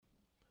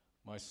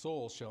My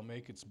soul shall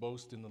make its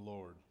boast in the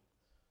Lord.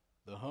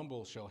 The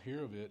humble shall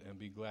hear of it and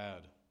be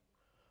glad.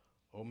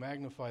 O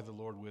magnify the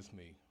Lord with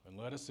me, and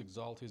let us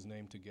exalt his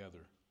name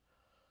together.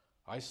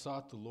 I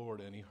sought the Lord,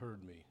 and he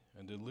heard me,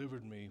 and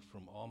delivered me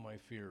from all my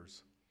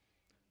fears.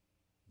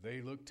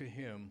 They looked to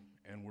him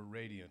and were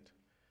radiant,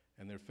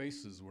 and their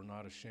faces were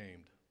not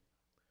ashamed.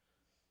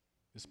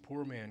 This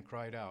poor man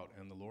cried out,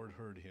 and the Lord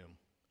heard him,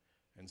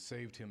 and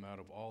saved him out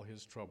of all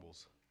his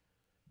troubles.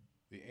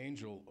 The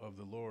angel of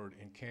the Lord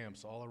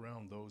encamps all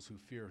around those who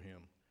fear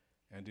him,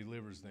 and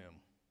delivers them.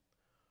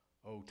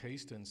 O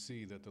taste and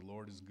see that the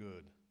Lord is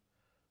good.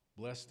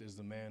 Blessed is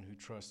the man who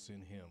trusts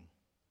in him.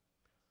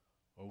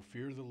 O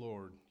fear the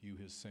Lord, you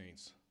his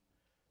saints.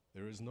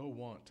 There is no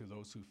want to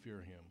those who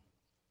fear him.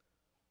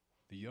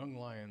 The young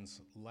lions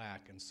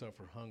lack and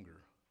suffer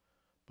hunger,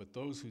 but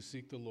those who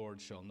seek the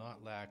Lord shall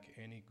not lack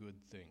any good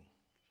thing.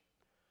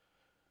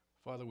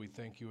 Father, we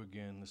thank you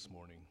again this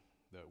morning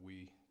that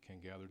we can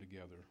gather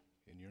together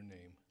in your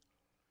name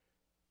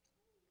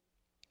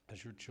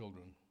as your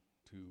children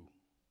to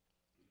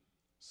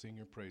sing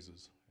your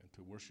praises and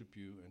to worship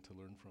you and to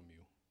learn from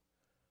you.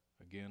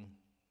 Again,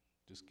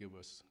 just give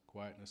us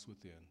quietness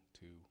within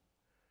to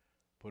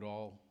put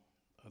all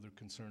other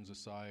concerns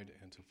aside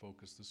and to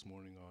focus this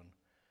morning on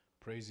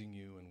praising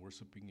you and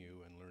worshiping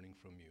you and learning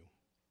from you.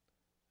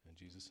 In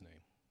Jesus'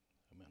 name,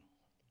 amen.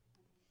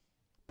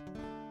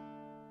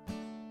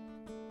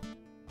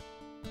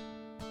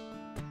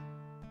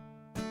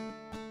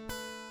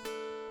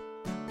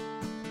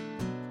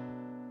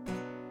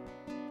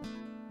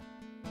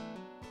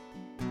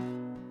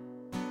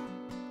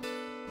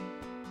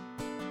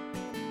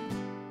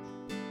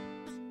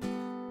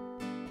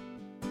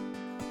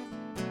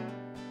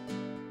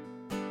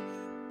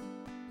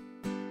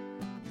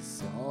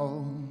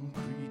 All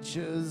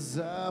creatures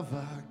of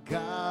our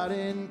God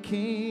and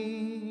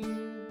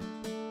King,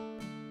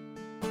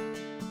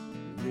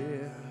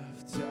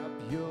 lift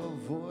up your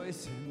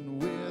voice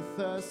and with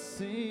us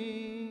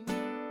sing.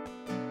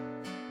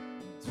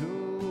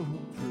 To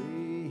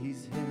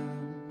praise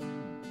him,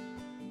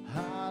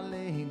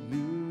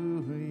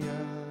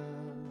 hallelujah.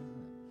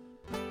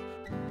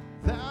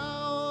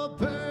 Thou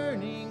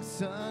burning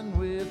sun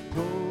with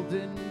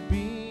golden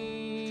beam,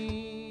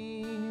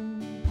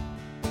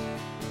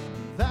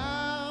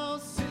 thou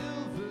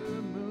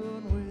silver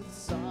moon with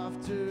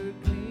softer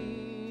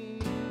gleam,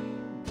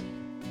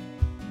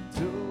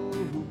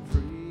 to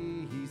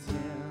praise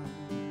him,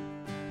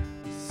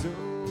 so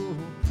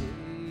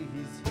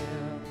praise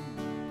him.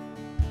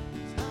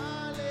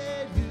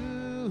 Hallelujah,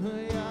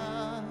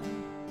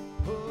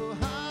 oh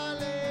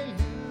hallelujah,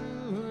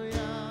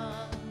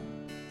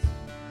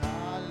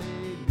 hallelujah.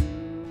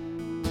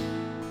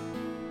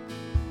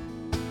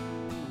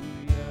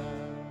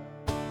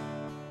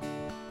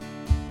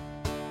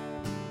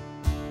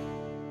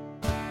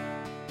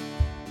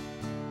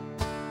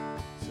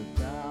 So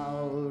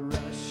thou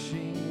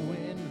rushing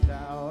wind,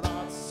 thou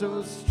art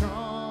so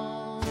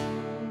strong.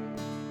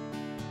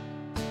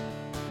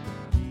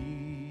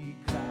 Ye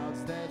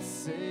clouds that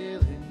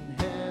sail in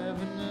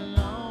heaven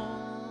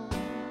alone,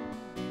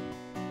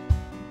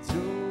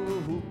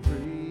 to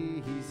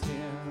praise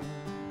him.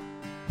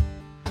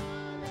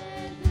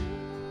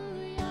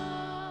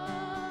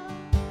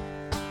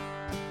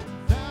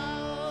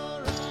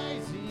 Thou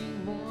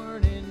rising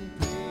morning,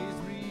 praise,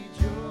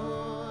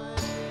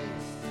 rejoice.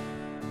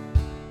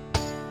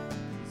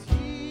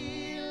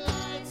 Ye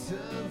lights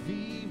of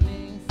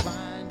evening, find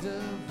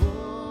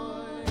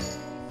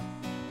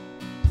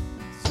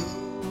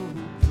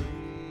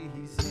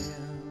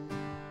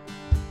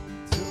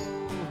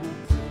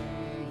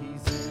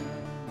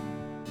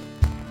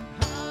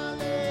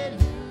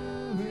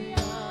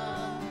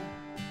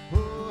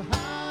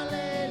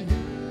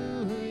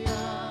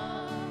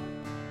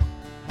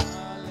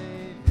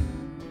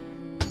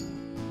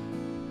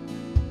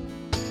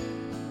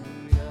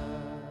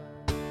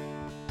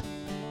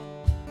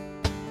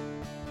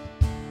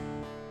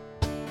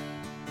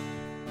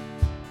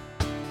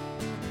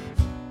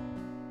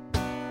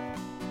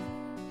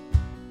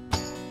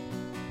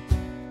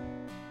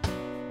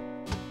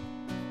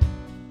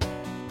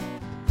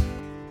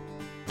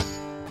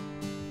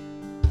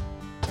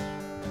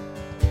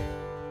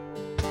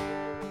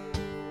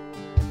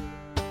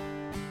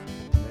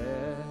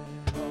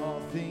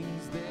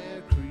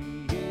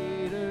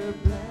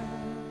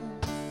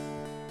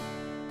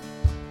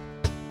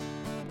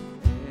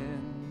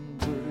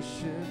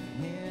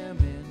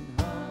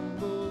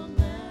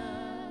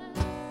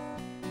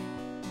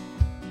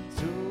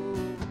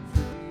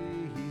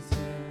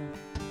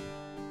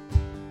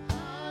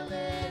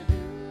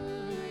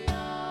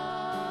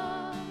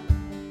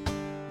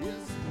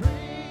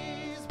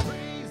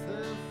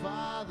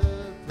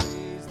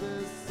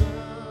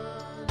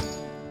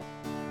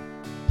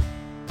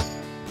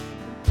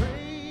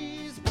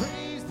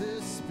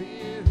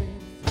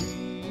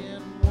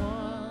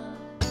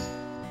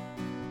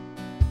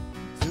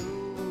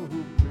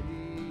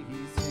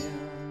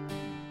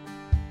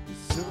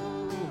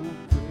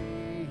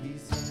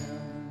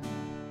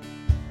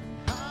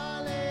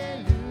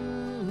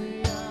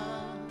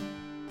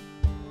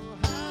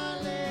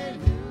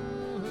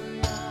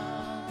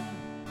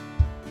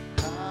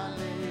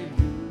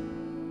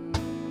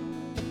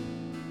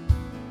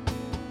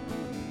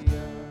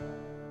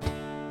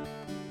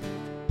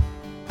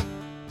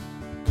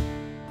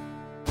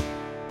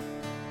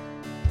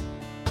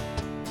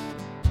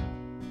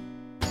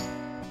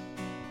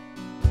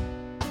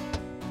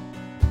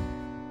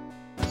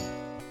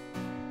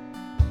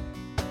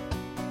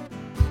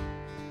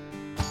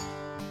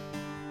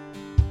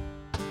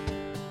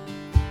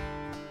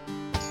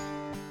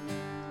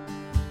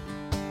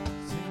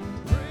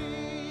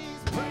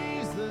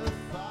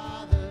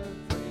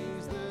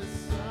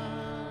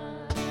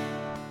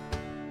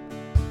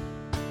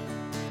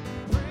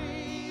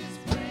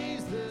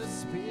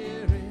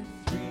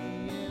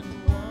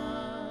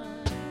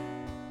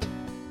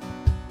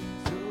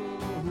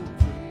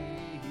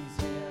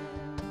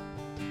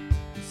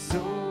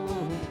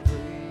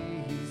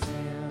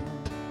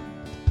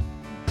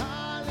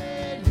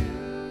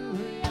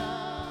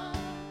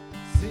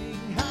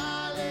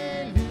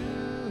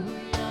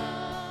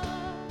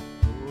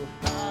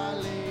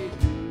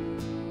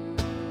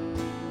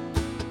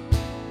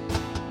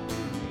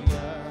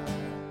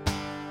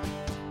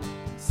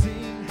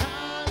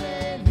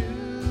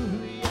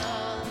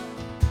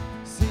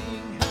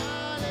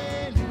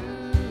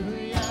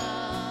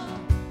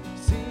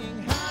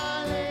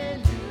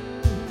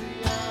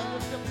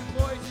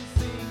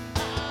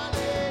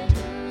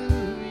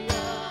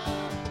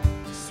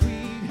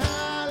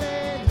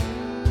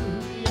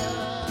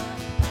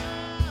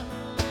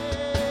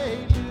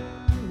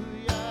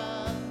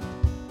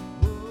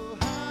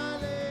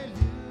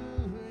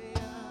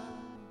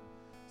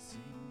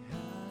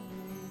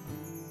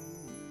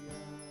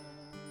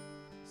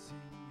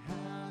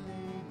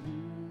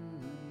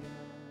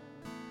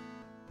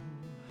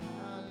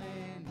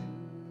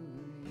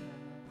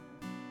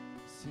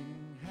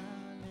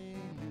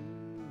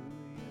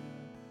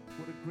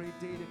great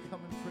day to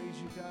come and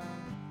praise you, God.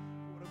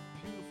 What a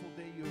beautiful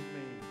day you have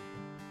made.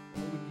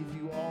 Lord, we give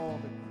you all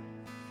the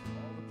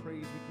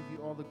praise. We give you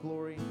all the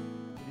glory.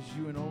 It is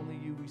you and only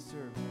you we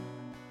serve.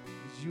 It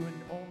is you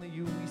and only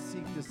you we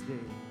seek this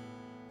day.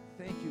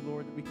 Thank you,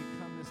 Lord, that we could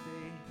come this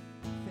day.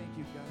 Thank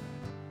you, God.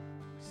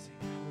 We sing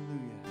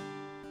hallelujah.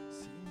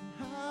 Sing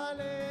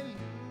hallelujah.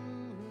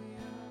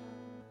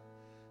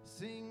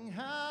 Sing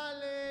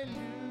hallelujah.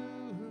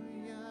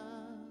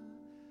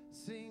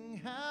 Sing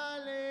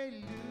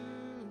hallelujah.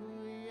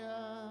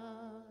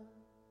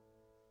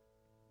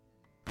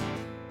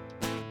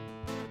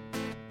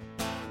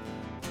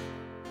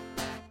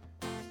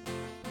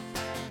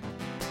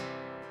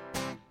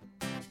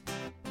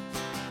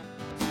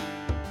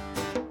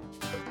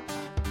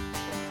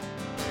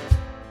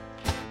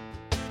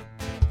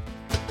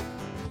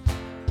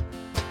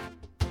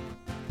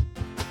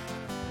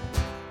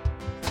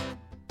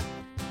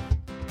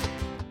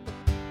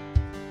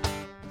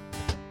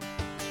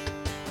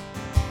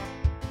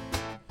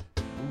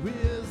 Who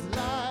is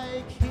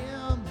like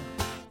him,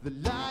 the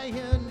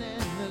lion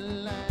and the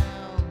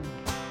lamb,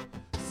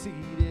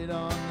 seated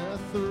on the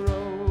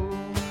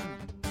throne?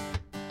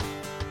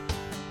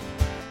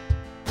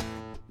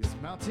 His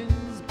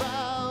mountains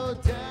bow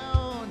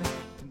down,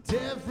 and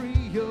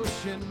every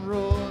ocean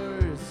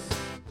roars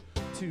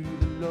to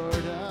the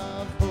Lord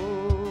of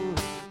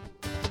hosts.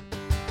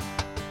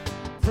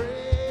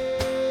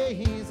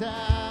 Praise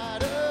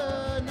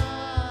Adonai,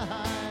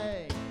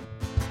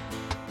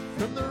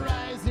 from the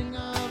rising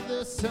of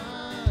the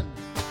sun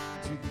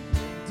to the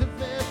end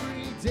of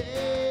every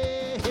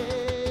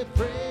day.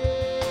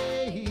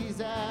 Praise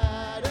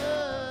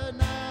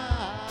Adonai.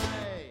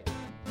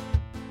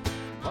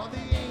 All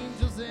the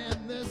angels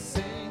and the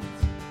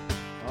saints,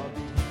 all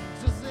the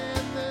angels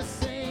and the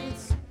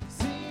saints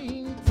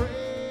sing praise.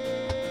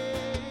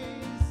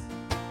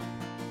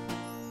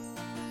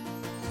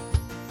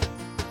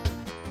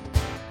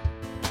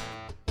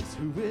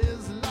 Who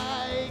is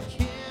like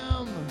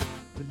him,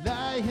 the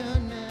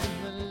lion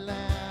and the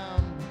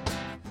lamb,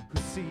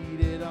 who's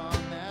seated on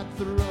that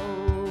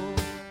throne?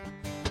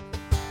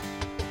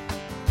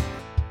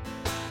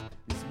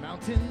 These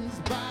mountains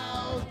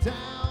bow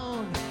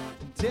down,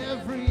 and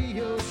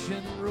every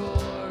ocean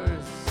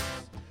roars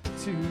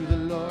to the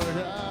Lord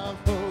of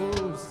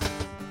hosts.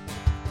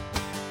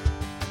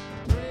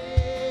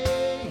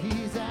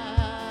 Praise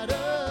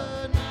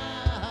Adonai,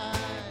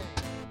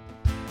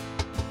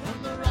 from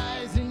the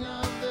rising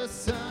of the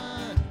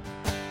sun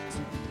to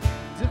the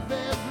end of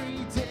every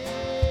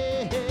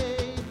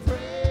day.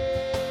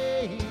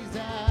 Praise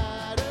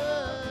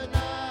Adonai.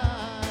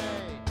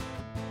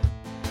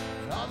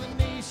 All the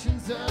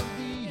nations of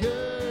the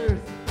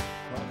earth,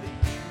 all the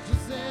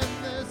angels and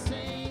the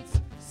saints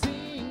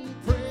sing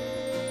praise.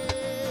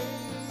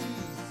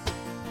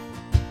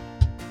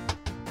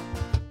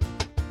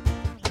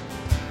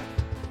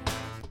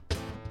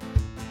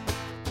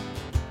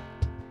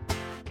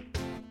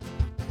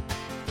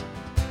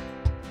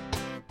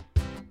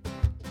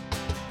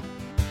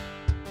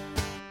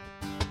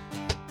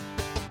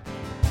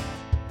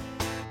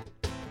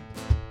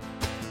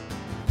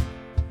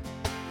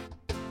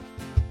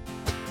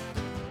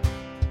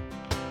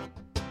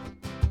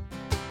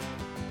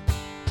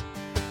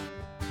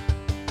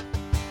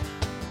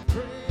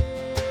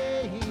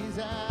 Praise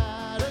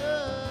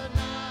Adonai,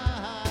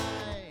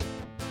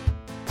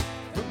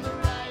 from the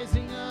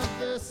rising of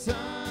the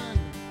sun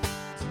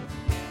to the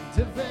end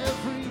of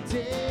every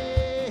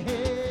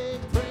day.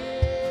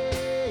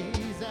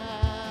 Praise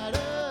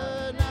Adonai.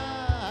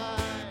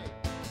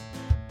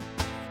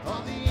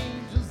 All the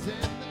angels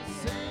and the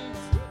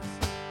saints,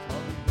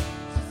 all the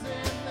angels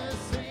and the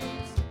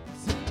saints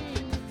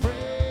sing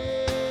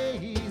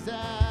praise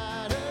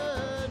Adonai.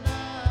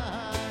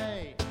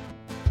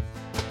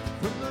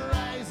 From the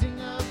rising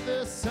of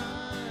the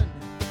sun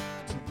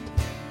to the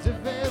end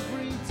of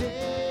every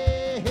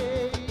day.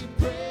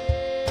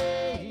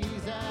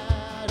 Praise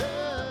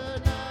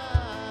Adonai.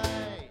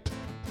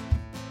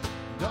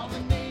 And all the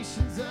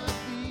nations of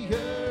the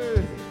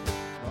earth,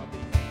 all the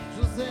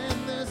angels and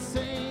the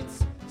saints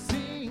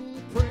sing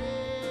praise.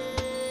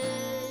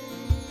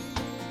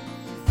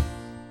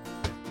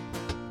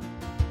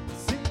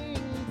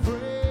 Sing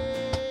praise.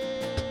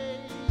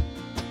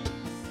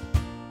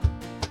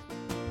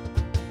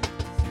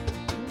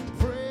 Sing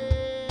praise.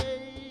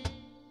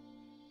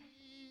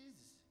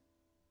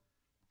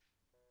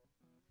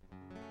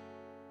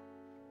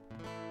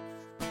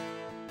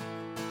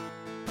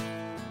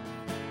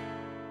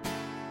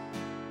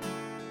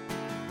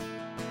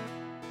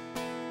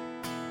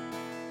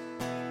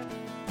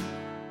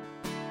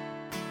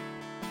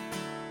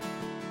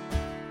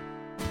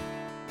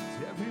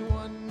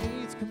 Everyone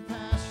needs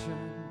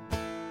compassion,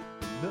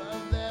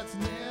 love that's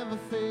never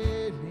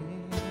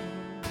fading.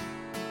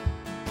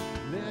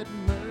 Let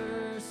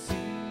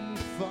mercy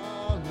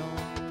fall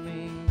on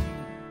me.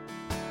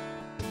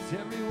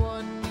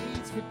 Everyone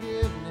needs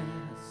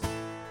forgiveness,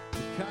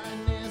 the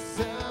kindness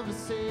of a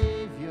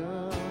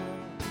Savior,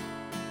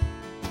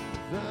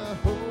 the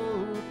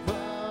hope of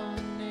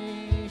a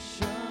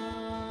nation.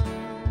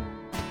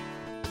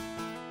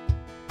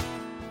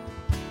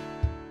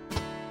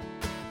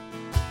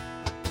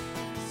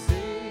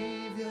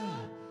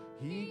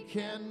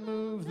 can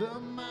move the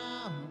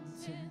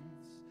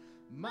mountains.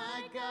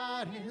 My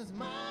God is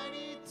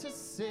mighty to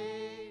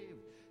save.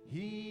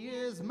 He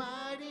is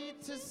mighty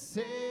to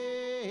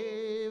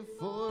save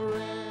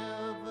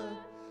forever.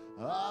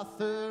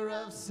 Author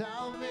of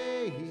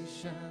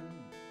salvation,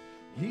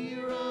 He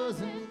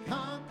rose and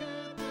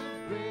conquered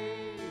the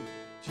grave.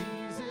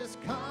 Jesus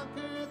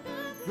conquered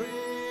the grave.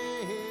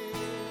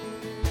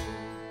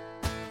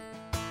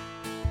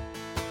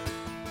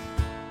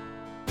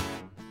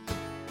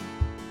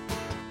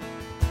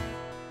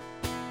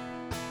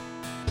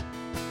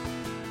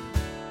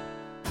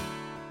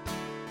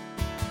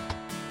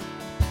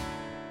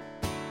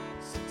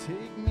 So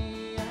take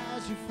me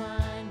as you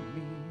find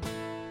me,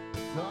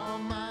 with all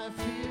my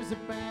fears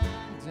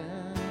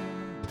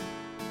abandoned,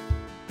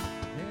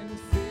 and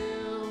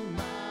fill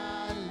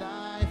my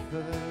life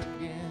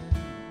again.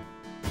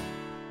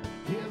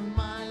 Give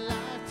my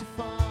life to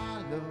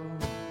follow.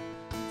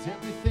 It's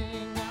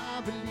everything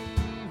I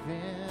believe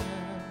in.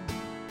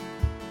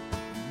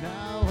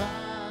 Now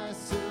I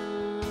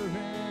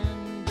surrender.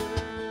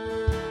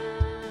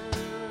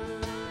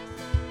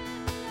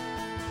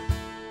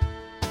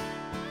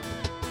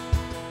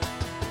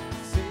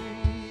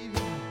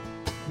 Savior,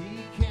 He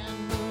can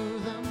move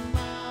the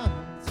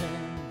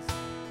mountains.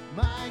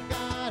 My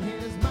God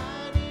is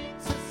mighty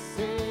to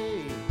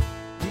save.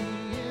 He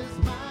is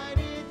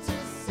mighty to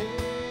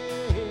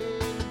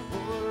save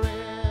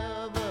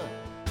forever.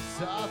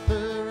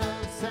 Author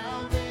of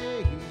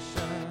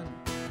salvation,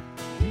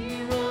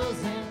 He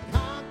rose and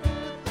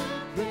conquered the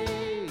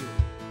grave.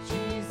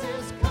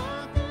 Jesus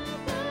conquered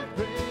the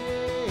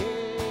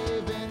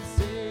grave. And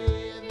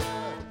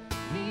Savior,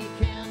 He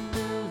can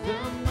move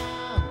the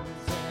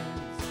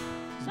mountains.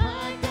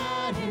 My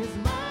God is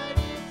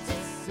mighty to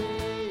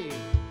save.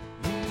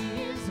 He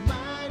is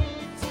mighty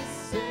to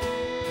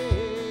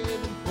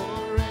save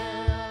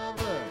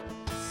forever.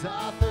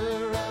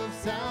 Author of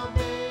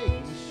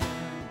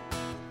salvation,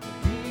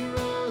 He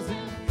rose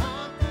and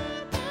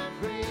conquered the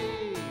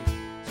grave.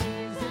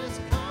 Jesus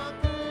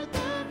conquered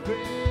the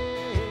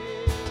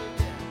grave.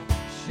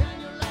 Shine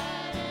your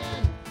light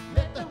and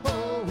let the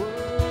whole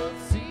world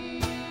see.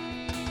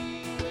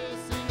 We're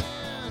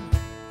singing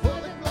for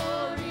the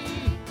glory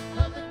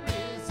of the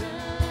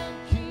risen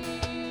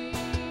King.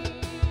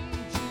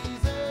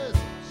 Jesus,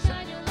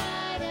 shine your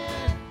light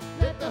and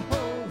let the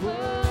whole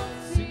world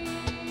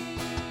see.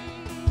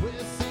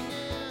 We're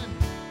singing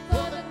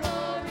for the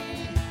glory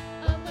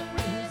of the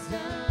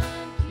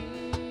risen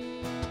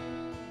King.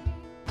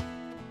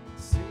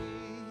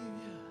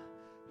 Savior,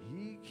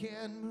 He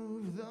can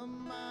move the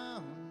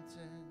mountains,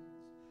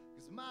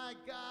 'cause my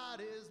God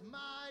is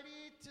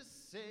mighty to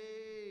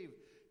save.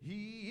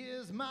 He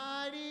is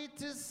mighty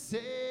to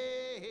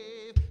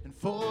save and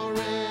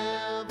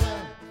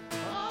forever.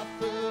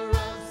 Author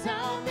of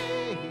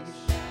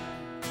salvation,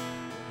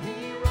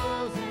 He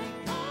rose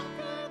and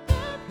conquered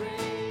the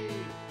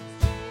grave.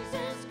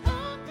 Jesus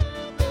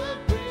conquered the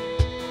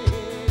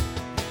grave.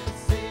 And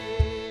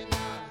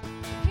Savior,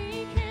 He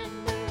can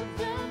move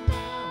the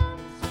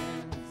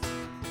mountains.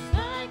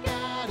 My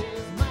God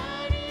is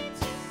mighty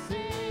to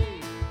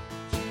save.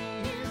 He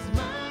is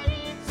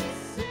mighty to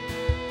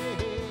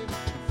save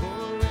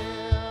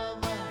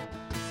forever.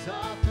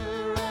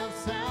 Author of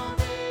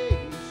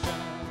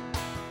salvation,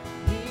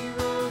 He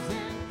rose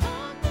and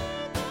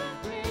conquered the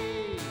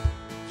grave.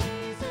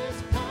 Jesus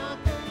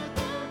conquered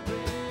the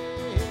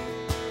grave.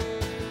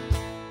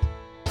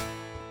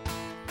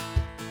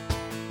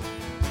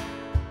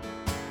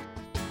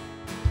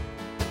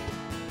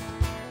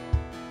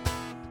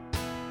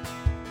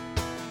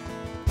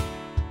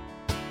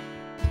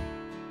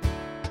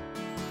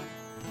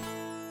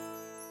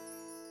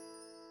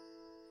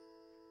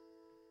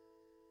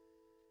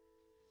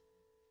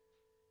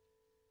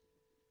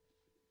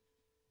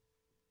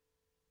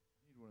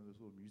 Need one of those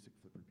little music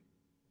flipper people.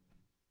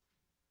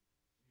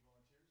 Any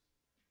volunteers?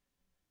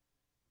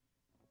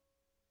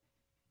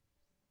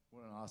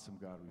 What an awesome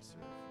God we serve.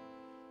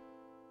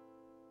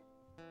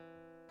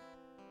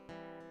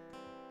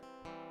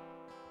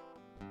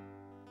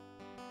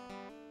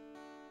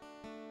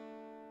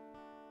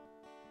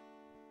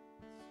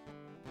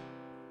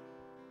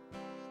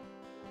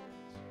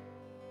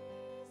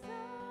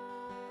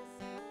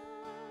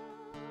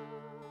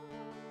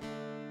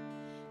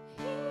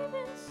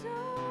 Even so,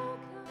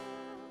 come,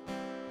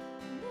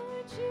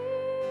 Lord Jesus,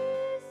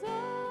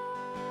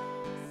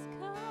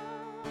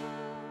 come.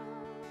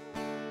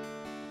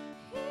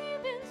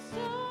 Even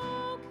so,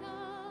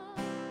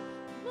 come,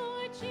 Lord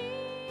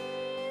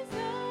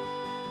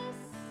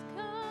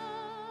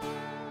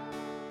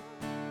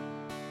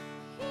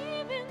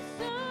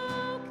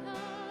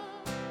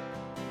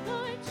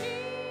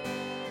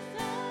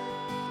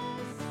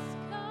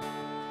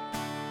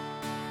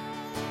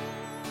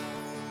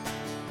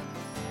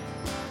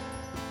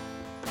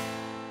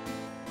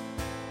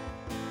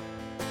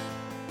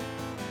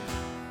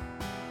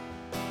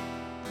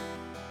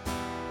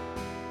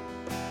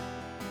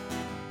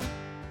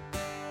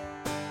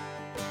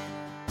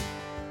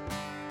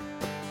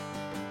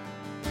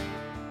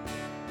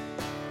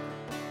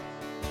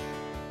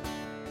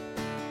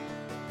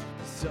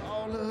It's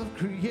all of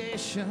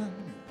creation,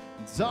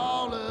 it's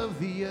all of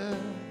the earth.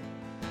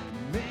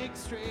 Make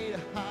straight a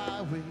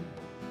highway,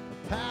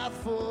 a path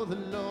for the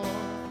Lord.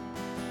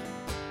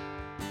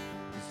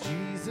 'Cause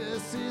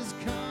Jesus is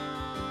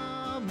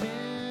coming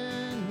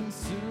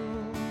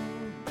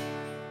soon.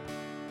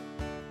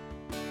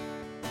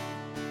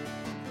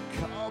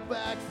 Call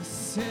back the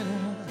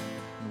sinner,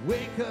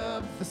 wake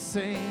up the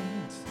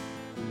saints.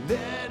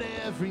 Let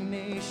every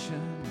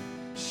nation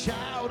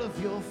shout of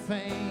your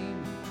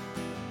fame.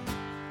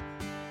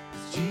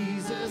 'Cause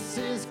Jesus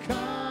is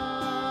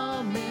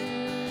coming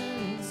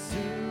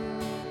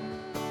soon.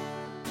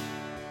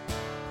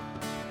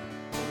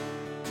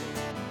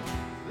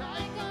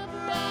 Like a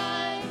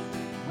bride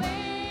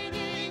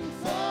waiting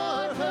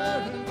for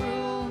her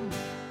groom,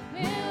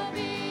 We'll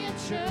be a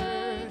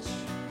church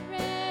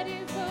ready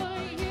for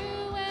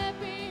you,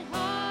 every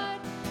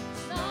heart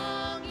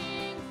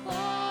longing for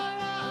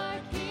our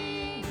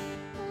King.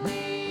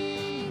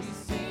 We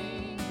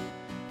sing,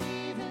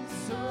 even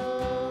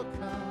so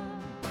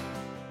come,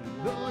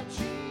 Lord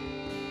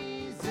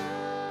Jesus,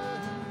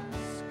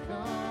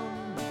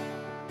 come.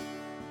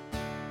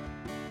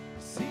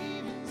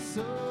 Even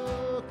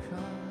so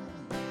come,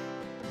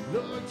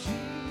 Lord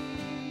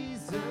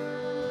Jesus,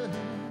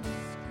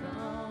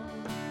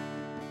 come.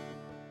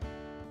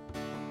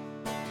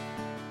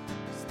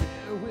 'Cause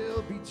there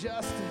will be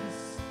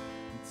justice,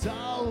 it's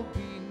all will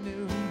be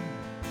new.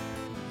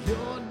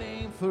 Your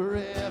name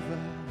forever,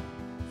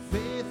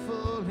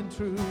 faithful and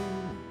true.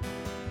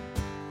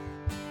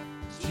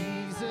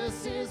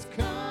 Jesus is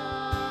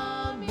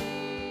coming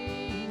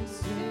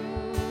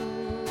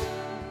soon.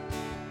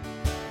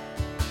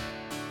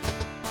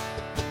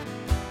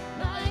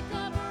 Like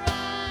a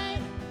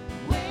bride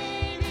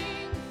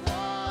waiting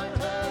for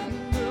her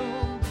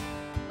groom,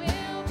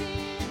 We'll be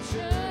a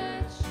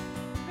church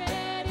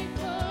ready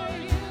for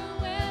you,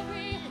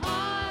 every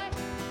heart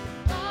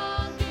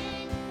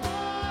longing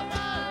for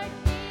our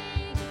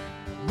King.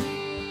 We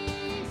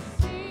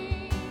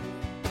sing,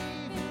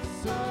 even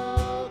so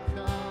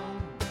come,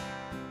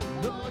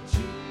 Lord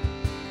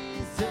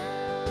Jesus,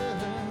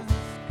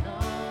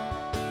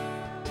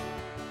 come.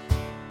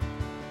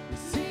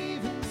 Yes,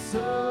 even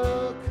so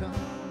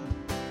come,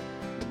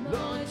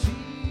 Lord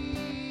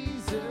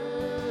Jesus,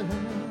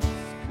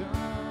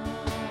 come.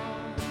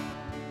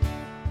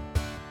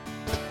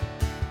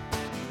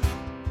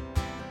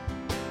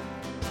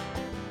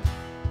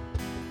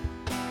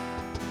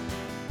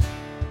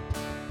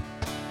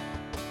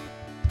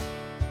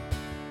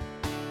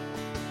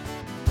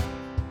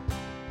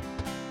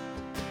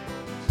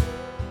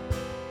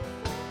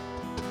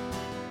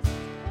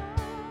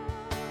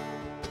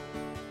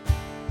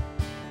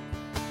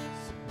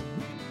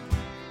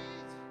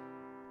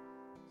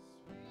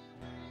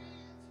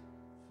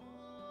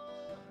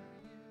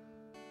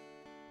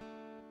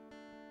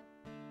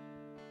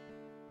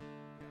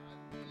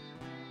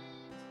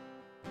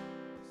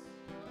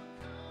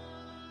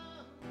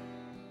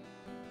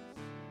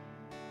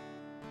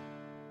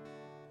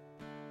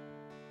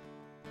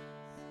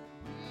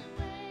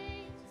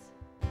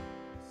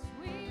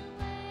 we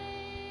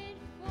wait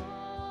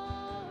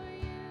for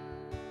you.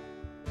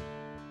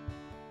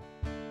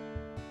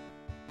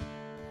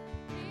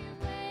 We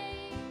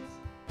wait,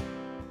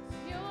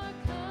 you're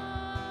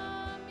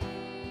coming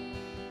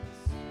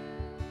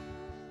soon.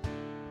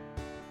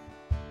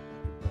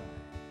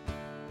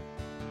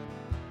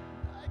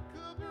 Like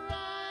a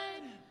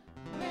bride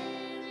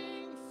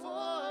waiting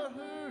for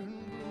her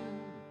groom,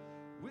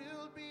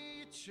 we'll be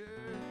a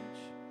church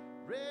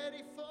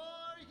ready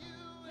for you.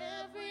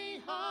 Every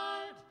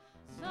heart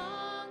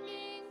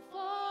longing for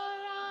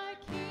our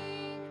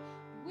King,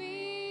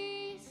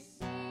 we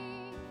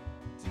sing.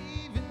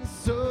 Even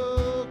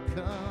so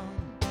come,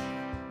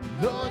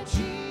 Lord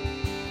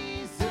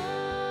Jesus,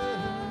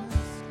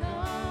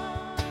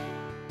 come.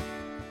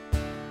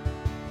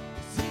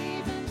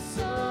 even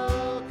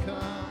so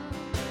come,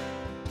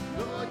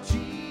 Lord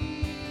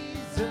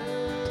Jesus,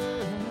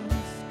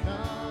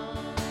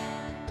 come.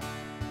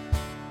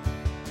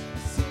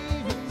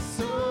 Even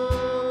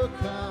so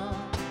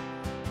come,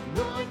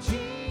 Lord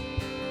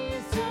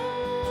Jesus,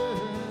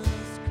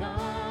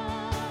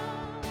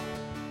 come.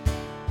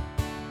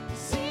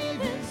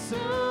 Even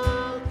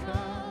so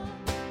come,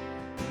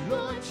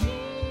 Lord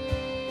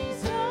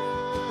Jesus,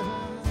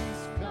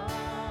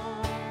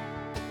 come.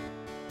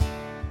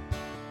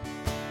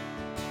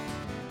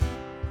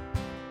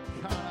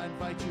 God, I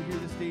invite you here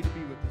this day to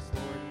be with us,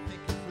 Lord.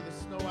 Thank you for the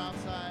snow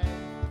outside.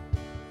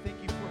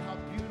 Thank you for how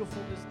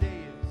beautiful this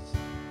day is.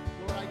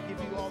 Lord, I give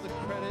you all the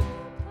credit.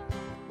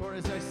 Lord,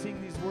 as I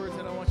sing these words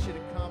and I want you to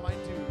come, I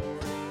do,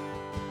 Lord.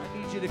 I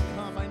need you to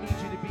come. I need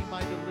you to be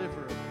my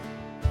deliverer.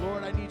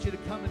 Lord, I need you to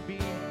come and be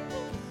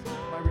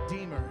my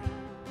redeemer.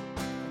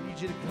 I need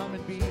you to come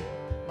and be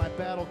my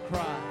battle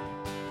cry.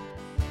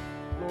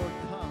 Lord,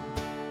 come.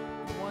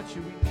 We want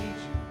you. We need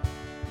you.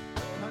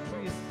 Our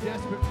country is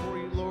desperate for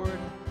you, Lord.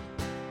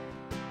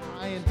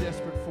 I am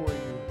desperate for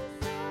you.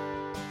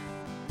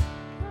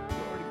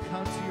 Lord,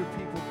 come to your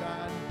people,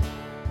 God.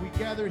 We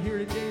gather here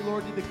today,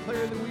 Lord, to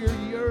declare that we are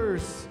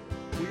yours.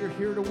 We are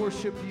here to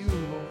worship you,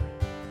 Lord.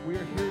 We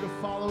are here to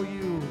follow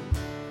you.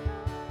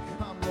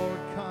 Come, Lord,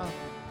 come.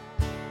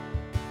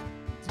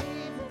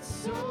 Even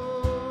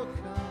so,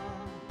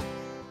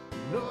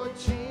 come, Lord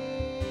Jesus,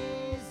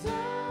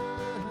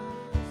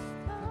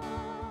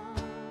 come.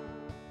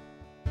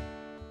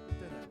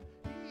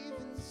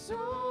 Even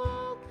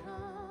so,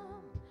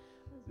 come,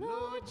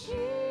 Lord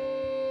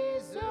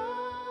Jesus,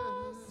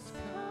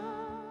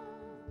 come.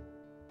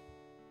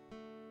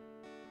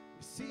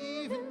 Yes,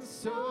 even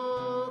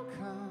so,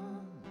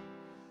 come,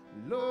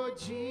 Lord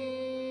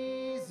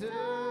Jesus,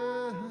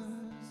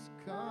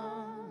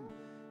 come.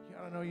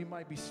 I don't know, you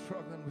might be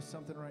struggling with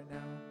something right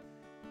now.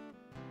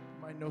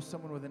 You might know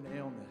someone with an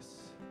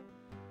illness.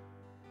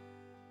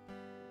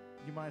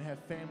 You might have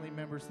family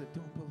members that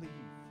don't believe.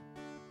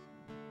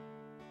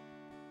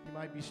 You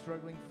might be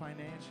struggling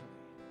financially.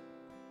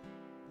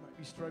 You might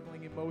be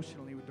struggling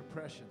emotionally with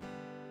depression. You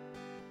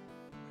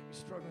might be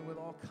struggling with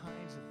all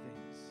kinds of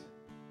things.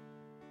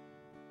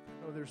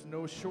 I know there's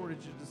no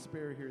shortage of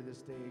despair here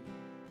this day.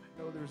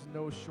 I know there's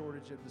no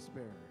shortage of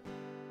despair.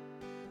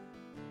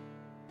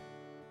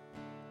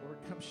 Lord,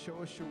 come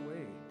show us your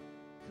way.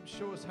 Come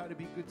show us how to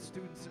be good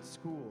students at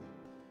school.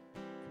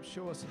 Come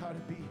show us how to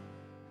be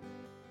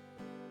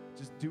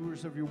just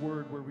doers of your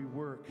word where we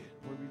work,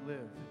 where we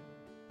live.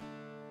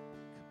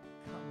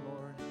 Come,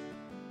 Lord.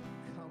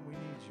 Come, we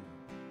need you.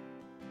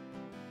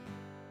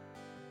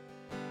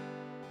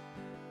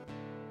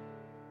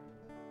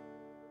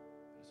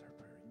 That is our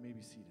prayer. You may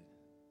be seated.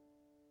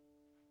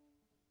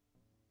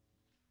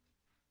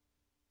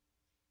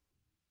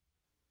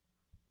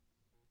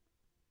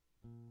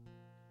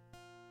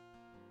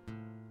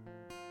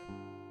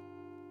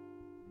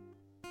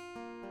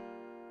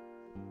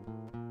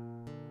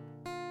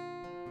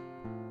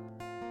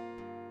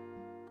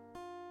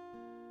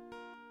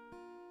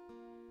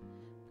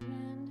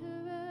 Grander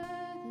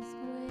earth is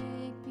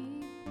quake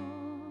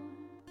before,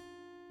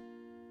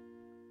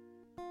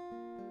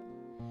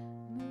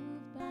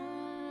 moved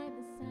by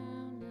the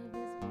sound of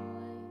his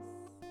voice.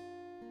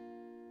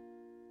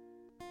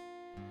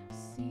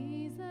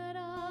 Seas that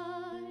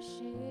are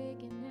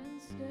shaken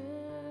and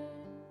stirred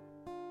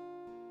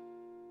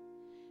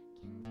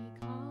can be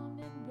calmed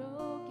and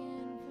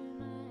broken for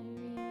my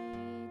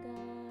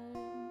regard.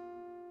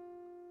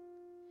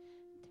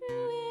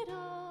 Through it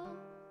all,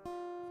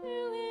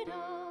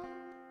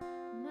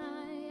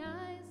 my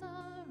eyes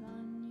are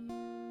on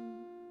you.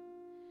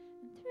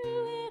 And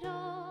through it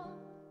all,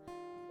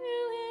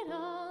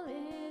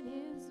 it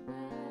is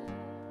well.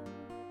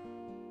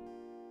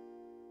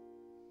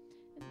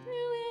 And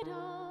through it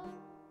all,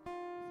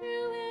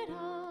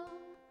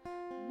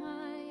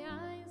 my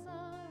eyes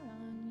are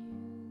on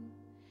you.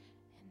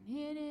 And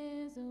it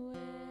is well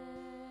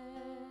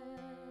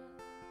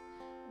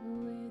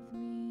with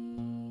me.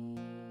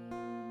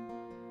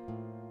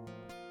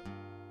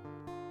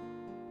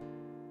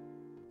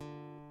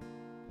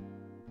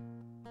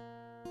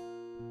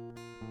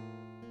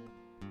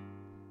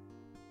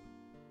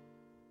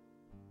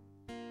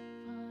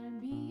 Far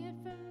be it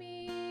from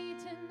me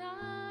to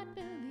not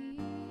believe,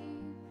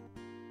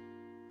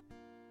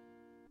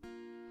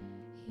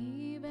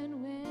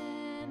 even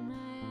when my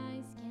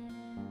eyes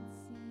can't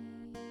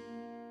see.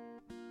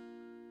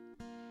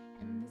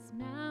 And this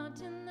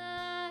mountain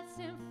that's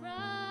in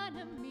front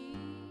of me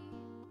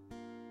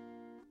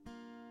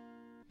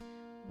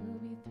will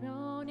be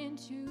thrown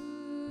into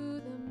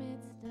the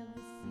midst of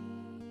the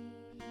sea.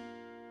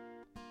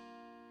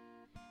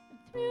 And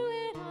through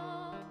it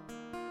all,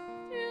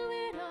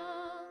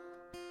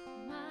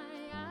 my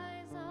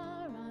eyes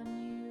are on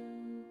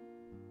you.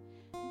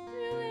 And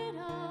through it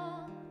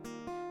all,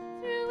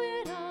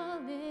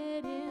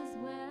 it is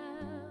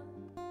well.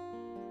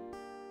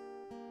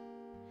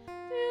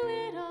 Through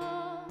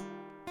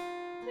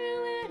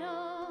it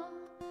all,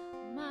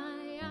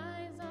 my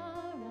eyes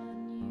are on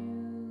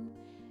you,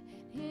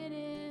 and it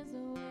is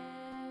well.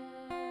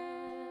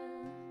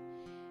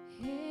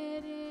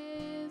 It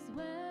is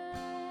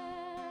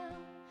well.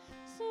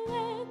 So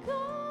let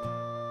go,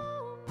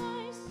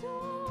 my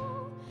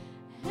soul,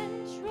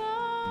 and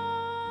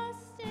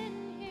trust in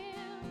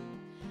Him.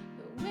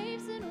 The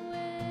waves and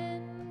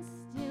winds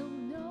still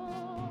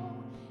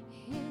know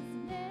His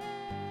name.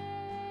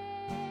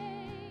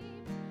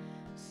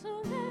 So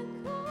let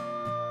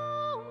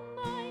go,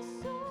 my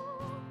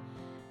soul,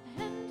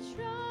 and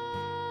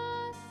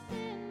trust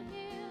in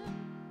Him.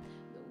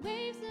 The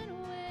waves and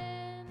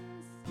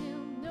winds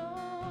still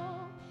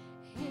know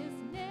His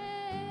name.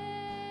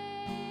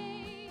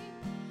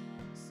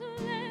 So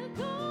let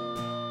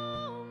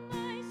go,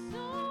 my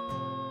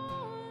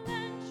soul,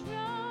 and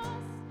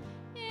trust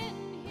in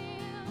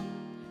Him.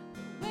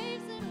 The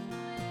waves and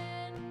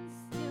winds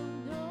still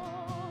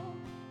know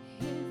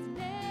His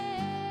name.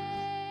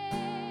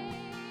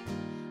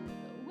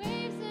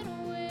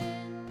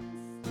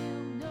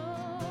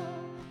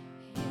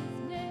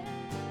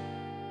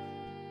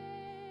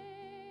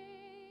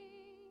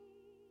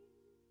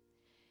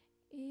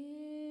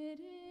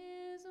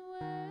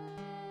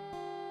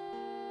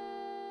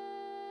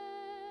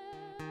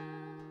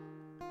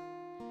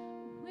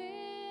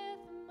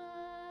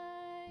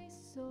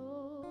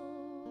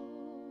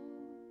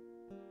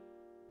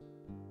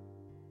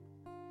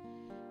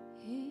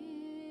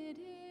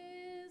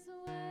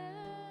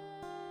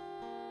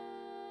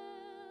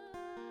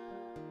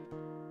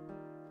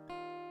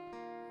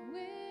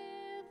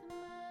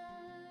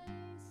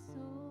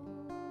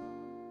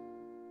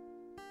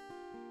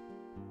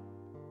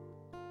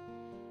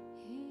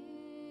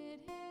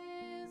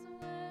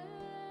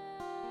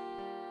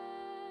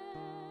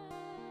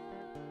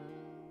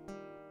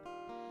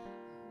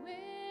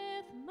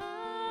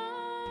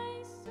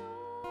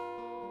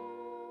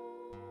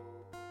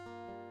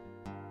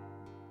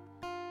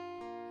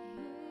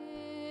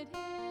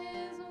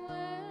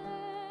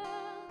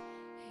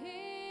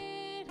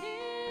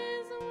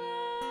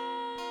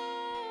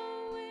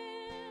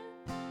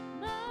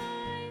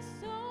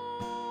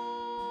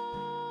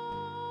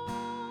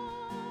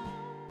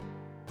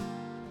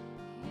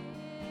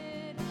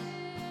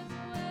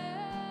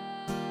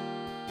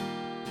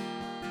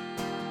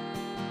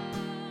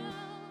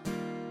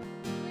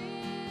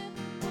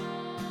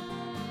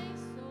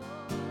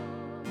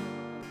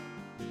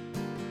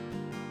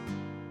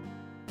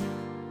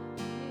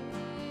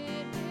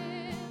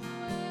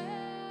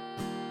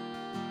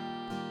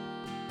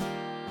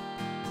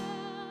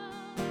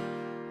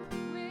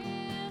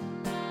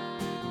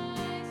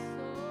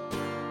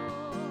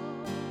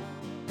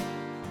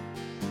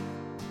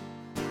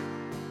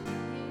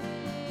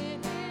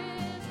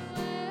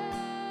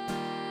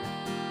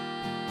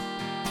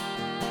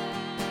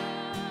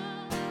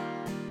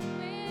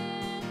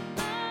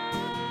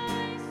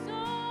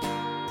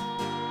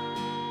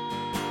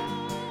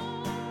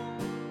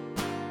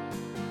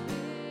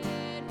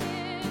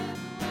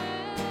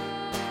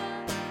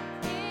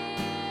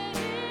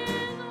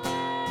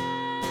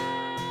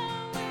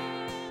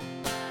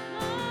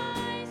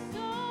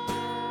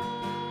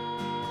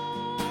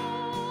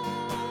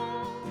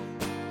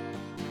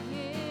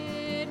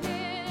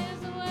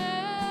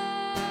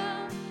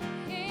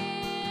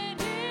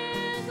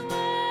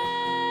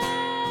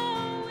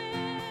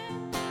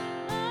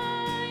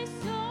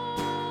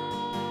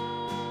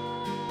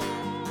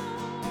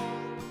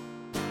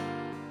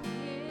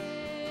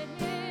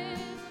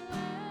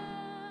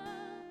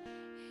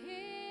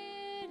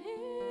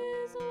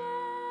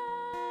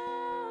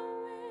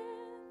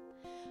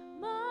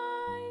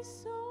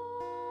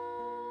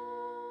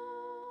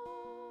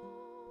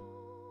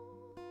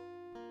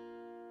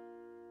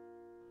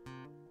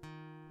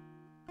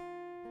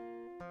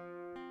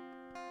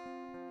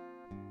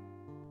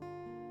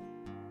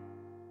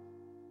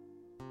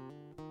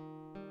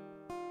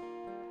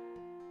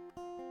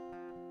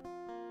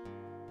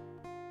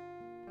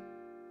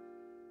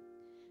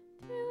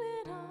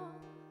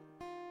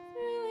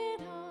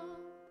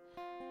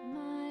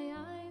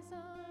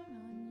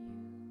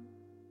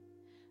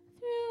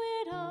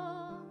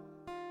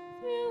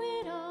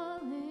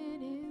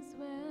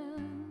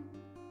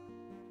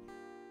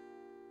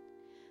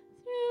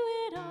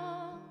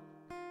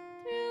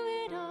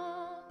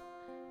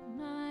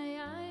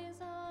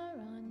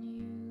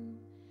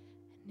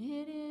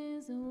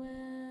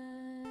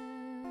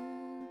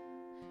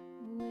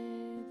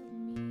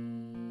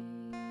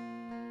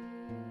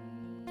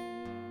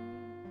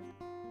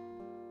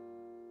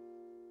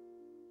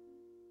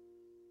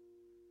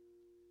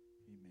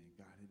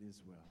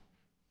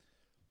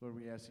 Lord,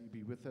 we ask that you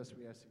be with us.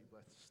 We ask that you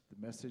bless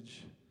the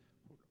message.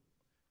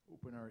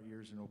 Open our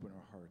ears and open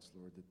our hearts,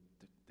 Lord, that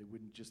they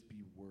wouldn't just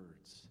be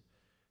words,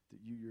 that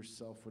you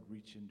yourself would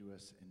reach into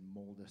us and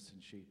mold us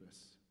and shape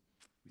us.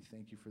 We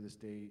thank you for this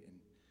day, and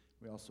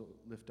we also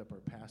lift up our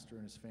pastor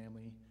and his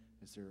family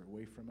as they're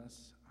away from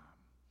us.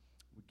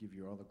 We give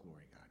you all the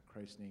glory, God. In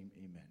Christ's name,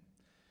 amen.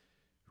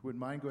 If you wouldn't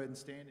mind, go ahead and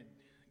stand and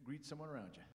greet someone around you.